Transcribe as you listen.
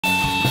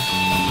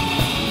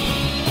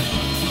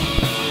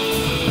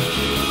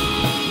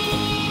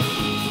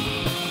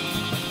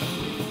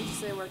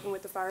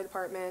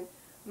fire department.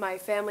 My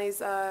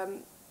family's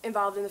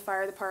involved in the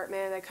fire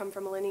department. I come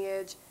from a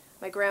lineage.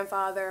 My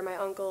grandfather, my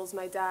uncles,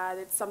 my dad.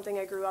 It's something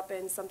I grew up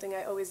in, something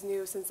I always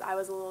knew since I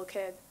was a little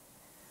kid.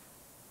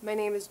 My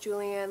name is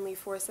Julianne Lee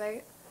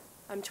Forsyth.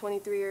 I'm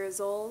 23 years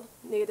old,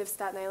 native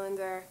Staten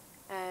Islander,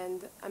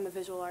 and I'm a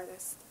visual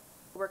artist.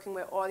 Working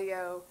with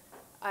audio,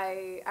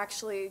 I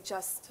actually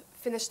just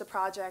finished a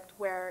project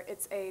where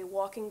it's a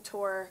walking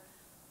tour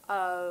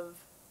of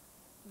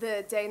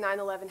the day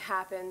 9/11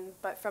 happened,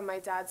 but from my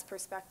dad's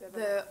perspective.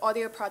 The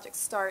audio project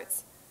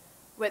starts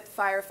with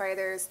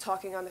firefighters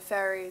talking on the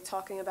ferry,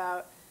 talking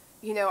about,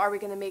 you know, are we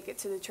going to make it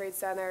to the Trade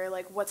Center?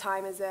 Like, what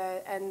time is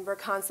it? And we're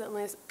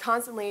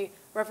constantly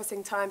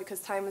referencing time because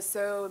time is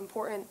so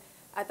important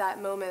at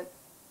that moment,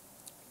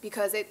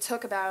 because it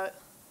took about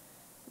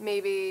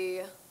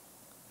maybe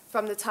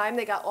from the time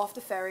they got off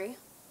the ferry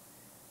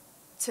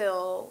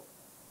till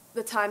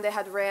the time they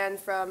had ran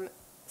from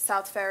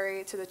South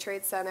Ferry to the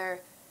Trade Center,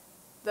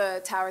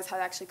 the towers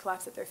had actually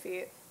collapsed at their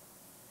feet.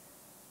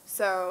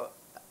 So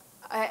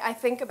I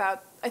think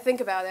about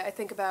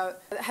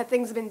had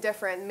things been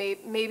different,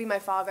 maybe my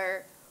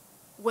father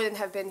wouldn't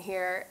have been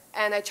here,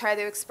 and I try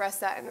to express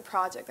that in the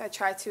project. I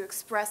try to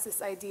express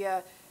this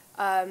idea.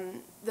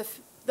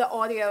 The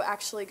audio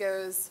actually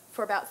goes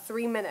for about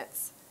 3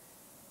 minutes,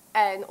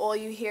 and all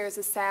you hear is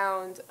the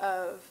sound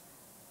of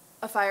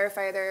a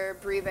firefighter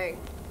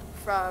breathing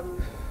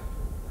from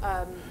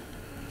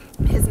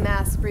his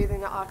mask,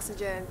 breathing the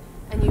oxygen,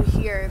 and you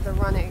hear the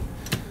running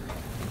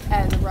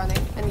and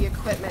the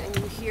equipment, and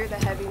you hear the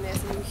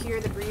heaviness, and you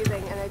hear the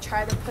breathing, and I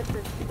try to put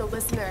the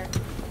listener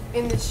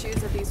in the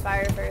shoes of these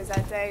firefighters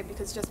that day,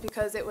 because just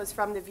because it was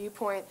from the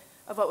viewpoint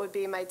of what would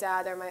be my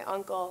dad or my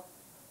uncle,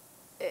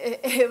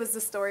 it was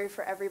the story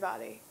for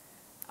everybody.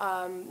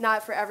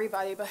 Not for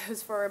everybody, but it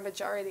was for a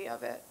majority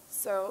of it.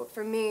 So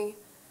for me,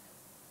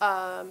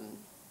 I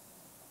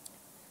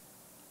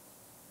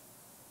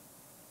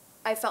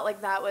felt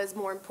like that was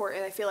more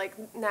important. I feel like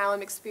now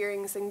I'm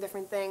experiencing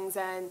different things,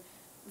 and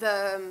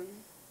the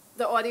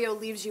audio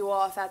leaves you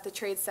off at the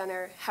Trade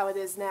Center how it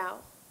is now.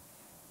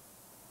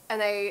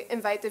 And I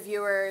invite the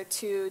viewer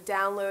to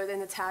download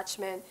an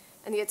attachment,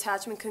 and the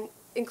attachment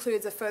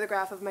includes a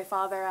photograph of my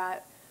father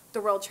at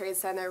the World Trade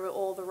Center with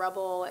all the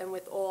rubble and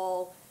with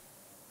all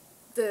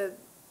the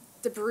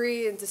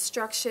debris and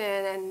destruction,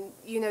 and,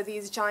 you know,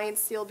 these giant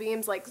steel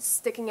beams like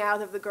sticking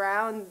out of the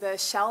ground, the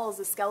shells,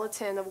 the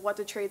skeleton of what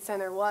the Trade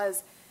Center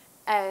was.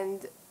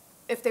 And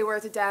if they were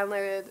to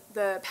download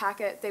the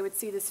packet, they would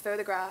see this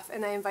photograph,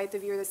 and I invite the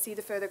viewer to see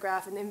the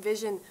photograph and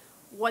envision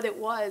what it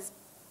was,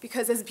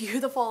 because as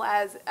beautiful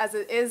as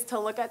it is to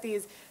look at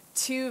these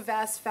two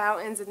vast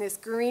fountains and this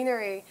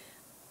greenery,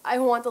 I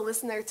want the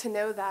listener to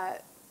know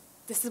that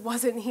this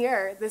wasn't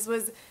here. This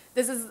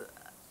is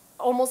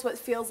almost what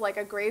feels like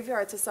a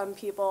graveyard to some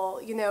people.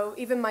 You know,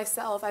 even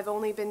myself, I've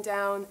only been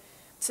down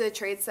to the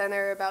Trade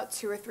Center about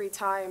 2 or 3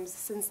 times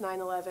since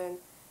 9/11,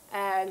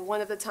 and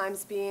one of the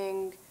times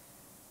being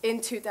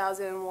in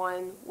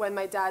 2001 when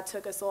my dad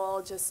took us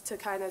all just to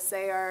kind of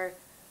say our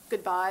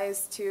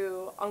goodbyes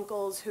to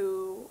uncles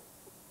who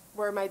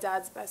were my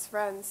dad's best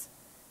friends.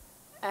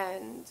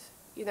 And,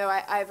 you know,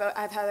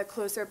 I've had a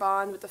closer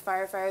bond with the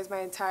firefighters my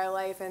entire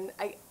life, and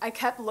I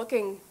kept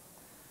looking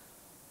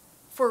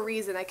for a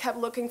reason. I kept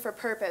looking for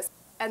purpose.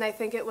 And I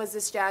think it was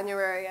this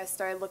January I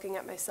started looking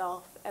at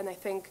myself, and I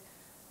think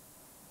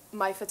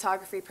my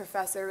photography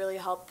professor really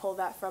helped pull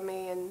that from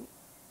me, and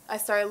I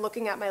started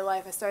looking at my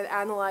life. I started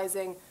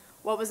analyzing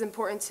what was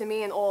important to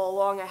me, and all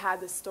along I had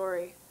this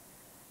story.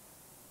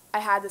 I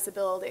had this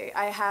ability.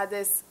 I had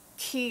this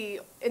key,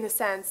 in a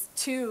sense,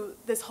 to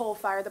this whole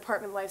fire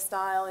department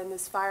lifestyle and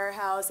this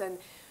firehouse, and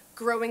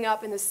growing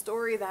up in this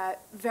story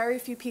that very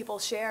few people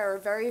share, or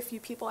very few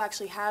people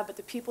actually have, but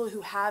the people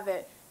who have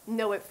it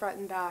know it front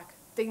and back.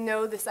 They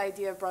know this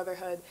idea of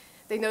brotherhood.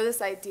 They know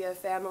this idea of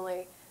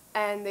family,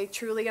 and they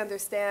truly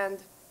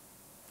understand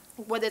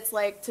what it's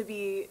like to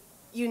be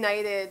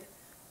united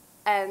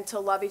and to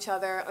love each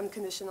other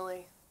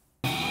unconditionally.